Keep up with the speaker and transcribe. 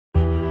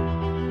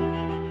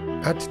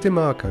At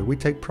Demaco, we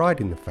take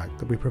pride in the fact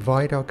that we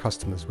provide our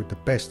customers with the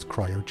best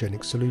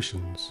cryogenic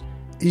solutions,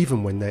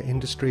 even when their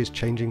industry is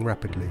changing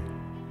rapidly.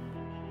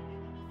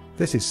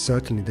 This is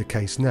certainly the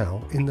case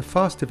now in the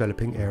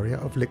fast-developing area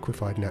of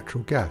liquefied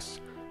natural gas,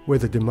 where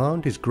the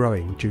demand is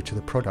growing due to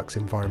the product's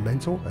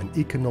environmental and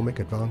economic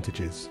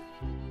advantages.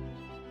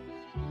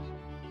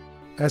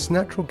 As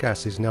natural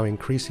gas is now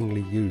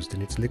increasingly used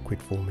in its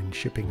liquid form in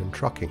shipping and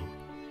trucking,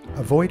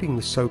 avoiding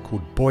the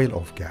so-called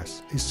boil-off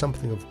gas is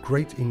something of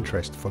great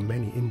interest for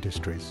many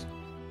industries.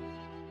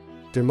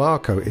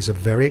 Demaco is a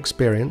very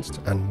experienced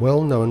and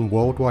well-known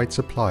worldwide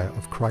supplier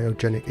of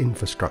cryogenic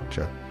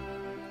infrastructure,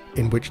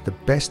 in which the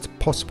best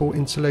possible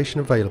insulation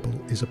available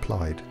is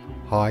applied,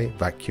 high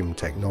vacuum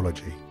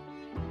technology.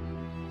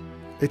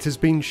 It has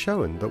been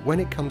shown that when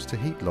it comes to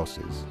heat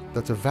losses,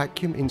 that a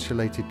vacuum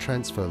insulated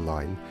transfer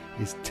line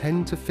is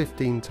 10 to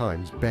 15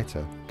 times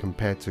better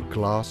compared to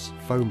glass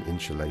foam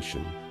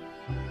insulation.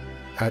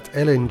 At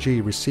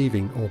LNG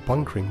receiving or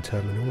bunkering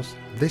terminals,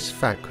 this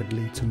fact could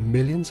lead to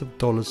millions of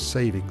dollars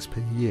savings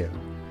per year,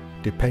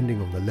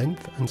 depending on the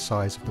length and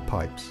size of the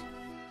pipes.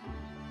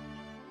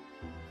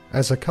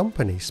 As a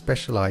company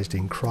specialised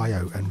in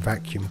cryo and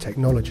vacuum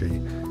technology,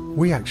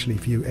 we actually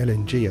view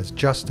LNG as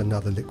just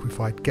another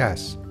liquefied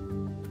gas.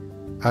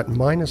 At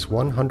minus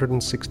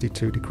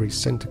 162 degrees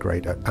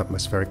centigrade at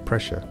atmospheric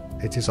pressure,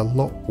 it is a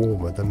lot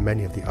warmer than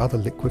many of the other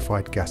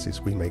liquefied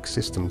gases we make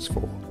systems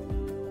for.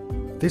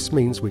 This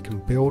means we can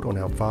build on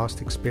our vast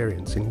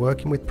experience in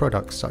working with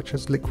products such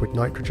as liquid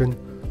nitrogen,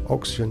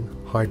 oxygen,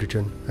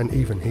 hydrogen, and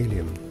even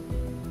helium.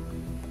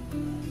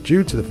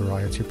 Due to the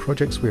variety of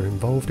projects we are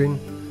involved in,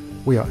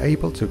 we are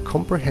able to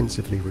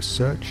comprehensively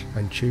research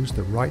and choose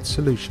the right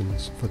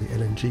solutions for the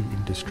LNG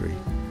industry.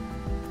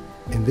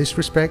 In this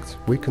respect,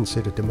 we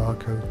consider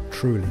Demaco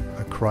truly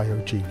a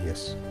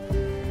cryogenius.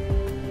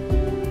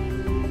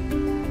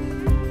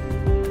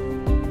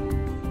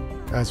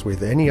 As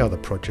with any other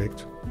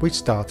project, we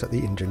start at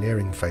the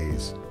engineering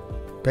phase,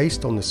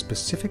 based on the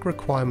specific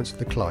requirements of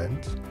the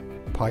client.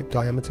 Pipe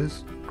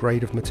diameters,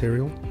 grade of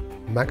material,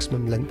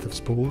 maximum length of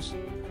spools,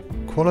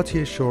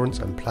 quality assurance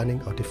and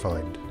planning are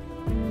defined.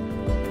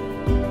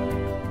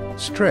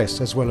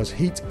 Stress as well as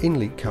heat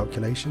inlet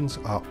calculations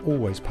are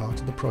always part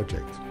of the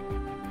project.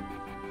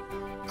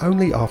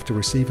 Only after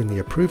receiving the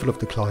approval of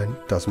the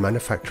client does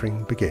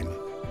manufacturing begin.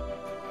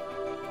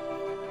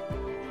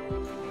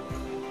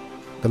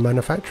 The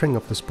manufacturing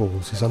of the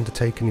spools is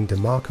undertaken in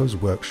Demaco's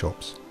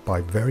workshops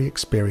by very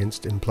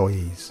experienced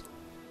employees.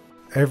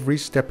 Every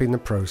step in the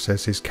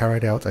process is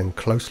carried out and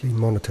closely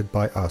monitored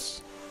by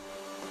us,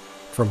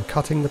 from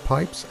cutting the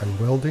pipes and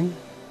welding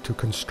to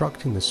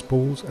constructing the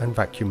spools and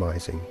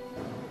vacuumizing.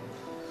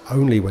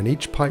 Only when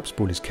each pipe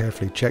spool is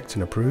carefully checked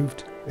and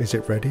approved is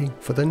it ready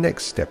for the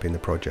next step in the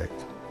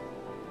project.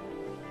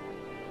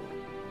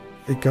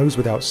 It goes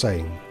without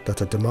saying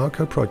that a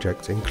Demaco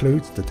project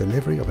includes the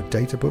delivery of a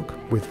data book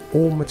with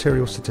all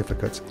material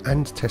certificates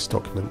and test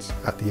documents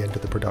at the end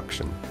of the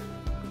production.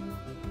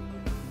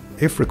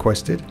 If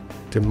requested,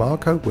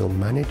 Demaco will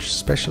manage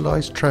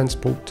specialised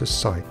transport to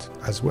site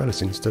as well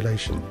as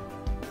installation.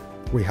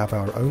 We have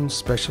our own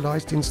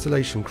specialised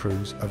installation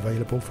crews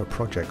available for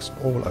projects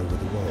all over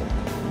the world.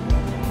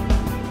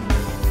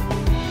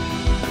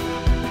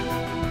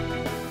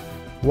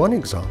 One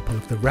example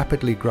of the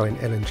rapidly growing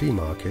LNG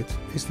market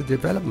is the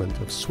development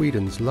of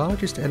Sweden's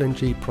largest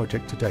LNG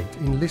project to date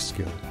in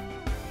Lysekil.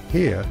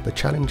 Here, the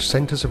challenge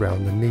centres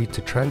around the need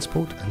to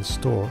transport and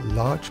store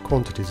large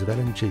quantities of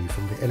LNG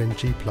from the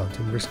LNG plant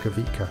in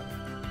Riskavika.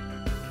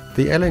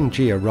 The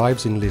LNG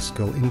arrives in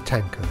Lysekil in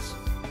tankers,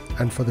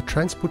 and for the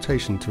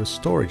transportation to a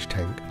storage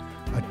tank,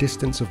 a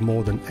distance of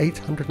more than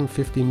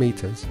 850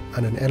 metres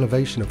and an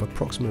elevation of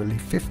approximately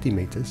 50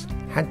 metres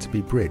had to be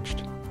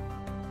bridged.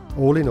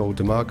 All in all,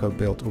 Demaco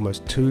built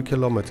almost 2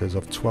 kilometres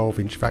of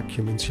 12-inch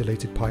vacuum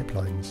insulated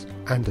pipelines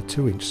and a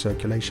 2-inch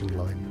circulation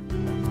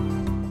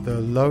line. The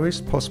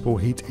lowest possible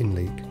heat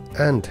inlet,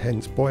 and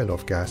hence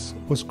boil-off gas,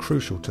 was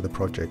crucial to the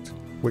project,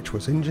 which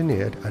was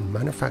engineered and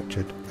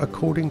manufactured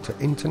according to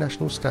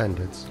international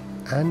standards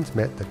and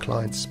met the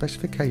client's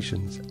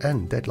specifications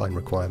and deadline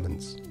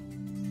requirements.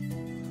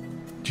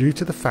 Due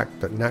to the fact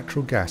that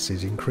natural gas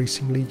is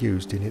increasingly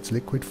used in its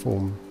liquid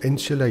form,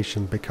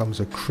 insulation becomes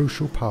a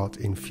crucial part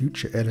in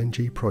future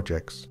LNG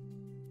projects.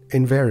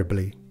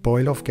 Invariably,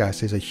 boil-off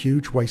gas is a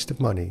huge waste of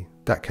money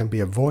that can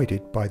be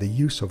avoided by the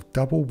use of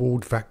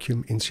double-walled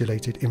vacuum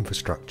insulated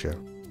infrastructure.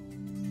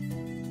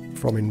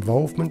 From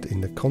involvement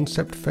in the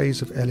concept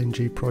phase of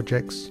LNG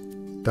projects,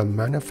 the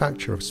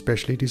manufacture of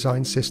specially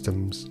designed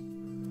systems,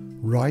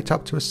 right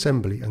up to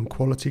assembly and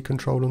quality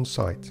control on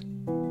site,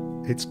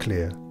 it's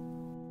clear.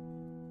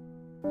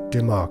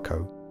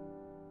 Demaco.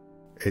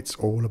 It's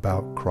all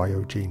about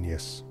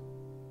Cryogenius.